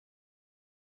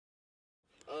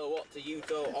Oh, what do you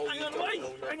do? Oh, Hang on, wait,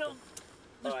 hang on.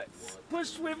 Alright.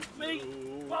 Push with me.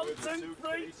 1, 2,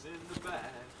 3.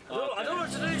 I don't know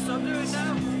what to do, so I'm doing it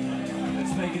now.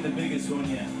 Let's make it the biggest one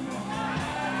yet.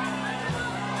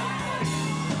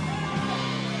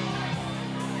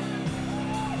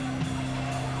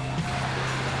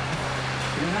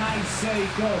 When I say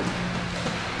go.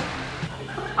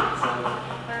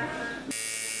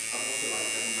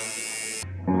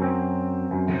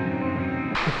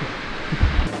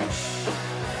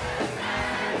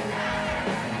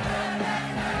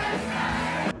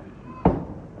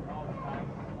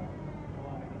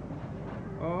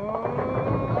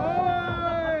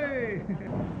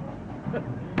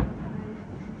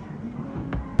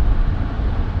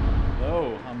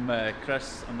 Hello, I'm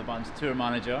Chris, I'm the band's tour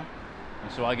manager,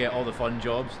 and so I get all the fun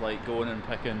jobs like going and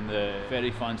picking the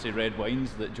very fancy red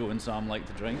wines that Joe and Sam like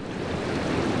to drink.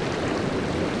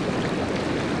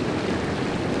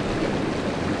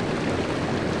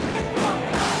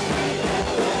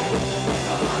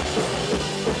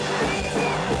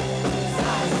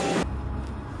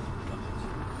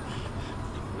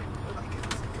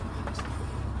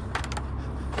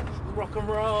 Rock and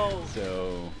roll.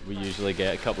 So we usually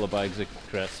get a couple of bags of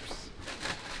crisps,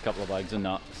 a couple of bags of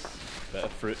nuts, a bit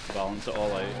of fruit to balance it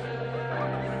all out.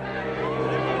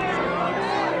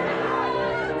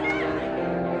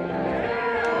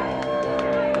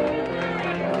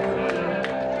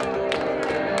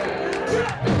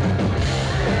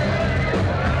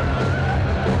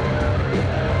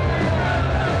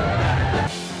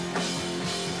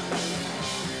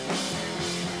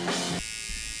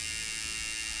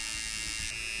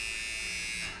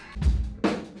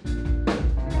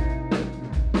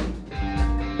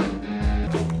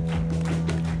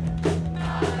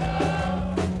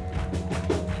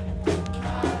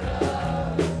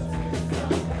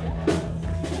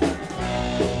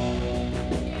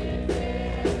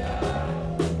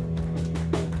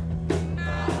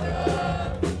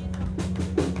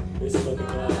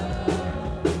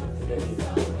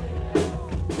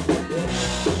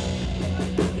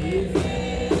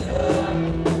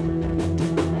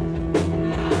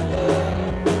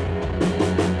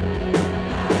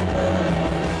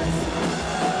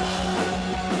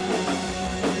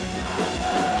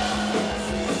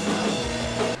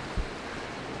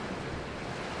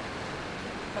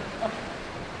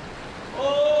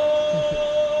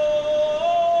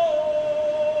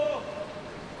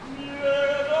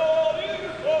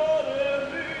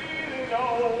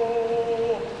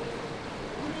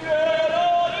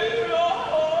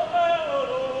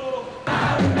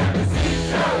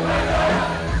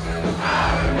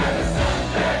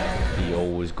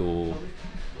 Go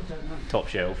top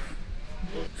shelf,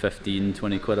 15,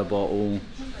 20 quid a bottle.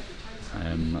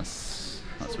 That's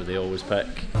what they always pick.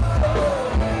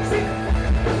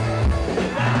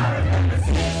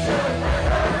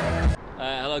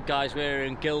 Hello guys, we're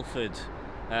in Guildford,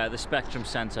 the Spectrum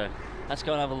Centre. Let's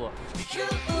go and have a look.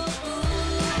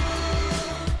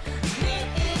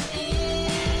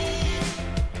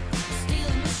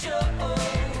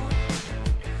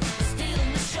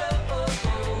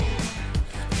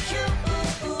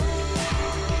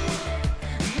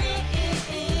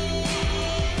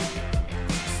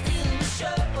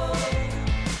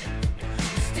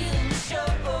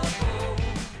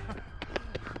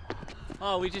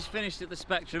 Oh, we just finished at the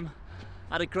Spectrum.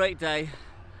 Had a great day.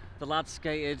 The lads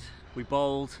skated, we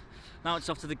bowled. Now it's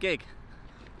off to the gig.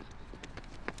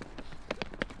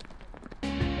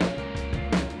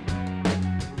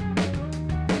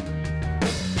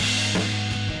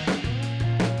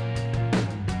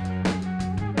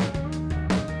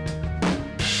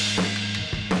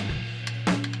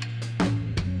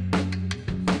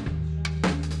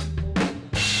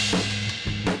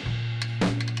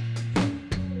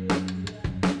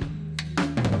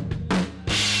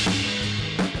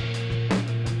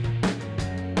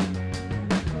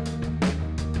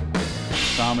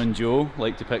 Sam and Joe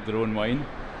like to pick their own wine.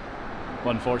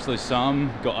 Unfortunately,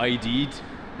 Sam got ID'd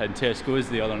in Tesco's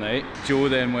the other night. Joe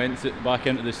then went back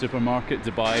into the supermarket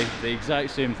to buy the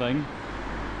exact same thing,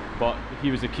 but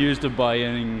he was accused of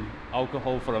buying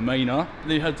alcohol for a minor.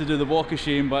 They had to do the walk of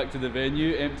shame back to the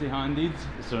venue empty-handed,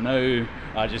 so now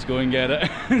I just go and get it.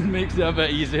 It makes it a bit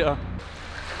easier.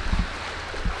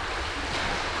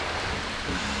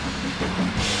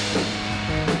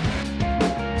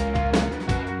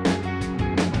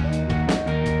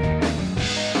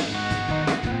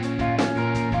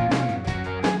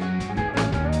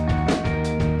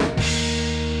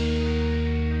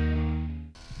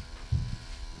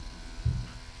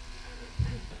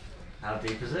 How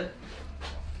deep is it?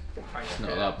 It's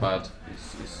not that bad.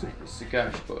 It's a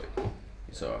gash, but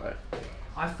It's alright.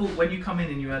 I thought when you come in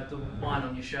and you had the wine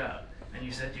on your shirt and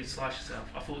you said you'd slice yourself,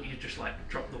 I thought you'd just like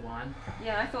drop the wine.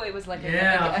 Yeah, I thought it was like I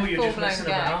a thought you were just full-blown messing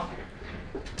gag. about.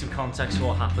 To context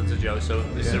what happened to Joe, so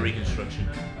this is a reconstruction.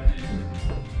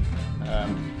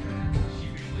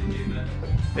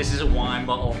 This is a wine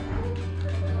bottle.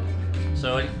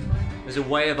 So there's a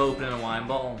way of opening a wine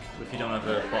bottle if you don't have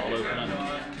a bottle opener.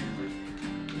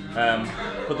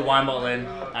 Put the wine bottle in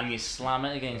and you slam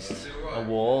it against a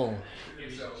wall,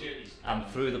 and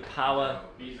through the power,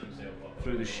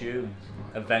 through the shoe,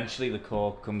 eventually the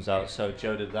cork comes out. So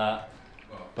Joe did that.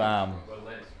 Bam.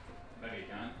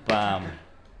 Bam.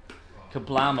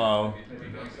 Kablamo.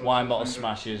 Wine bottle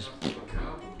smashes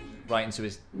right into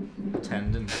his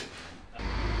tendon.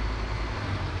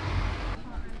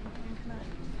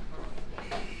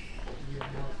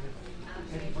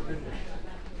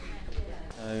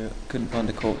 So, couldn't find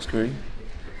a corkscrew.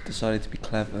 Decided to be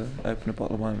clever, opened a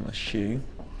bottle of wine with my shoe,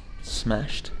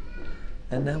 smashed,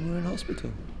 and now we're in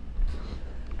hospital.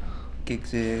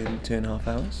 Gig's in 2.5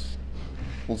 hours.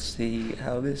 We'll see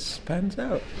how this pans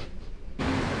out.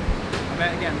 I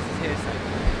bet again this is hearsay,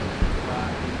 but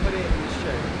you put it in the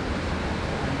shoe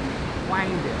and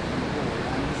wanged it on the wall,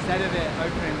 and instead of it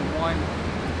opening the wine bottle,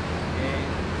 it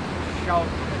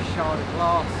shoved a shard of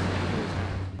glass.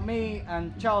 Me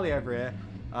and Charlie over here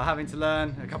are having to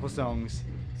learn a couple songs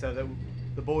so that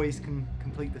the boys can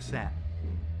complete the set.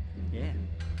 Yeah.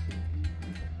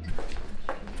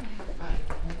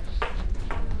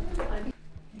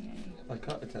 I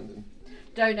cut a tendon.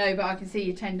 Don't know, but I can see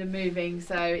your tendon moving,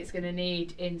 so it's going to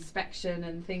need inspection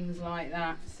and things like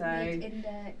that. So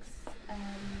index.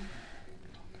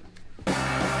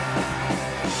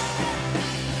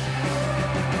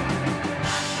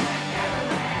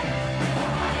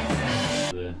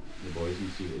 The boys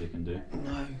and see what they can do.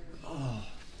 No. Oh.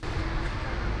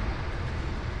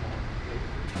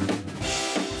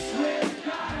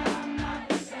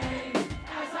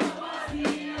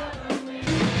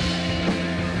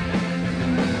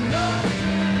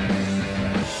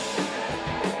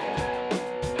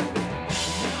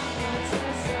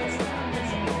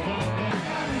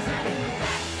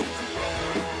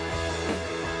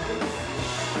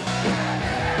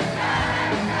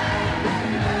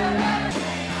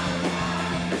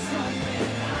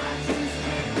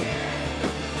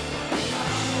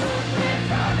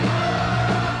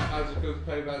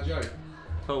 About Joe.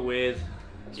 Felt weird.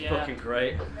 It's fucking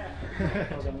great.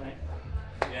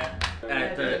 Yeah.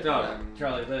 Third dog.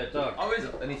 Charlie, third dog. Oh, is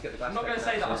it? I need to get the glass. I'm not going to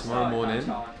say that. So tomorrow morning,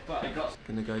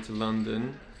 gonna go to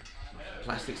London.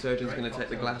 Plastic surgeon's gonna take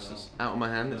the glasses out of my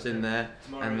hand that's in there,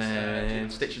 and then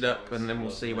stitch it up, and then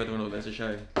we'll see whether or not there's a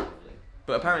show.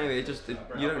 But apparently,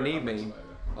 you don't need me.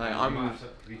 Like I'm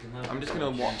just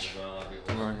gonna watch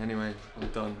tomorrow anyway. I'm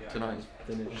done. Tonight's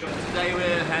finished. Today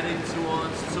we're heading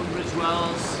towards Tunbridge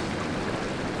Wells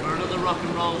for another rock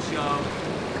and roll show.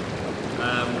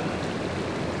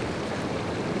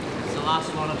 It's the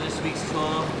last one of this week's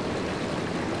tour.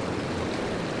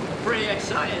 Pretty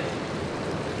excited.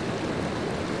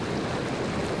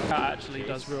 Cat actually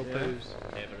does real poos.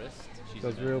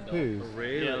 Does real poos?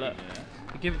 Really? Yeah, look.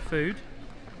 You give it food,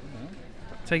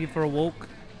 take it for a walk,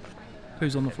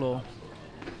 poos on the floor.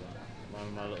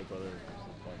 My little brother.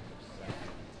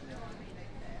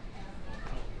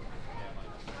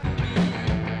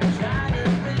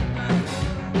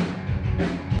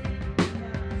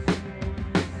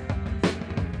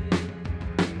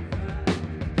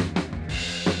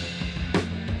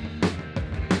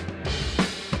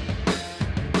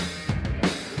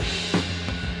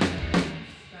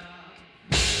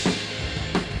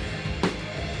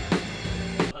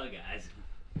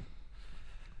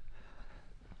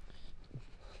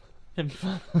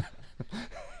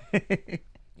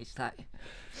 It's like,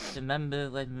 remember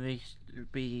when we used to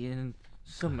be in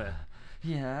summer?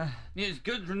 Yeah. It's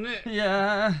good, isn't it?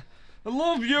 Yeah. I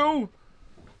love you.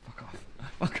 Fuck off.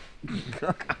 Fuck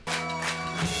off.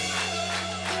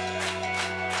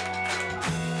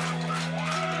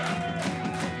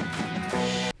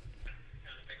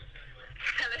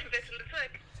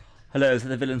 Hello, is that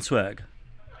the Villain Swag?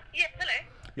 Yes, hello.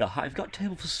 Yeah, hi, I've got a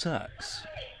table for sex.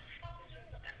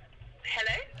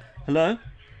 Hello? Hello?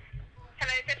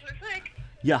 Hello, Gentleman Swig?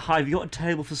 Yeah, hi, have you got a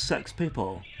table for sex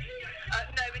people?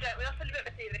 No, we don't. We're not fully booked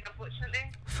this evening,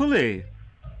 unfortunately. Fully?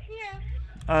 Yeah.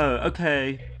 Oh,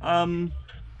 okay.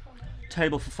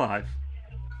 Table for 5.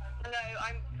 No,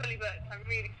 I'm fully booked. I'm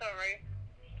really sorry.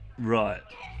 Right.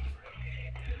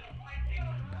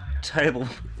 Table.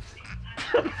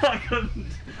 I couldn't.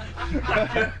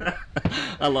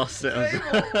 I lost it.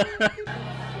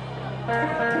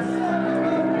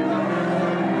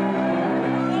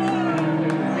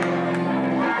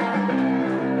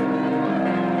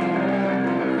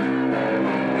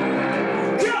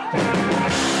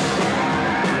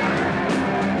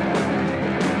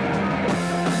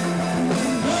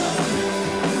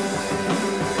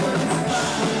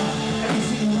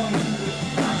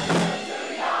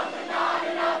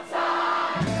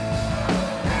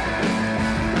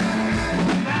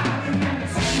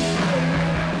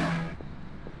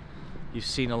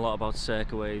 seen a lot about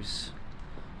Circa waves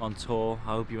on tour.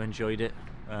 I hope you enjoyed it.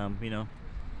 You know,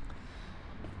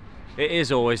 it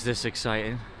is always this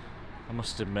exciting, I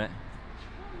must admit.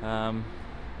 I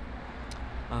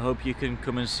hope you can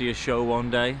come and see a show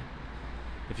one day.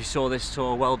 If you saw this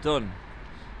tour, well done.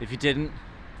 If you didn't,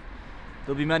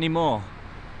 there'll be many more.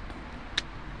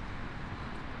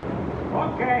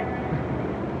 Okay.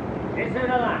 This is the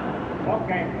line.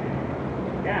 Okay.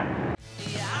 Yeah.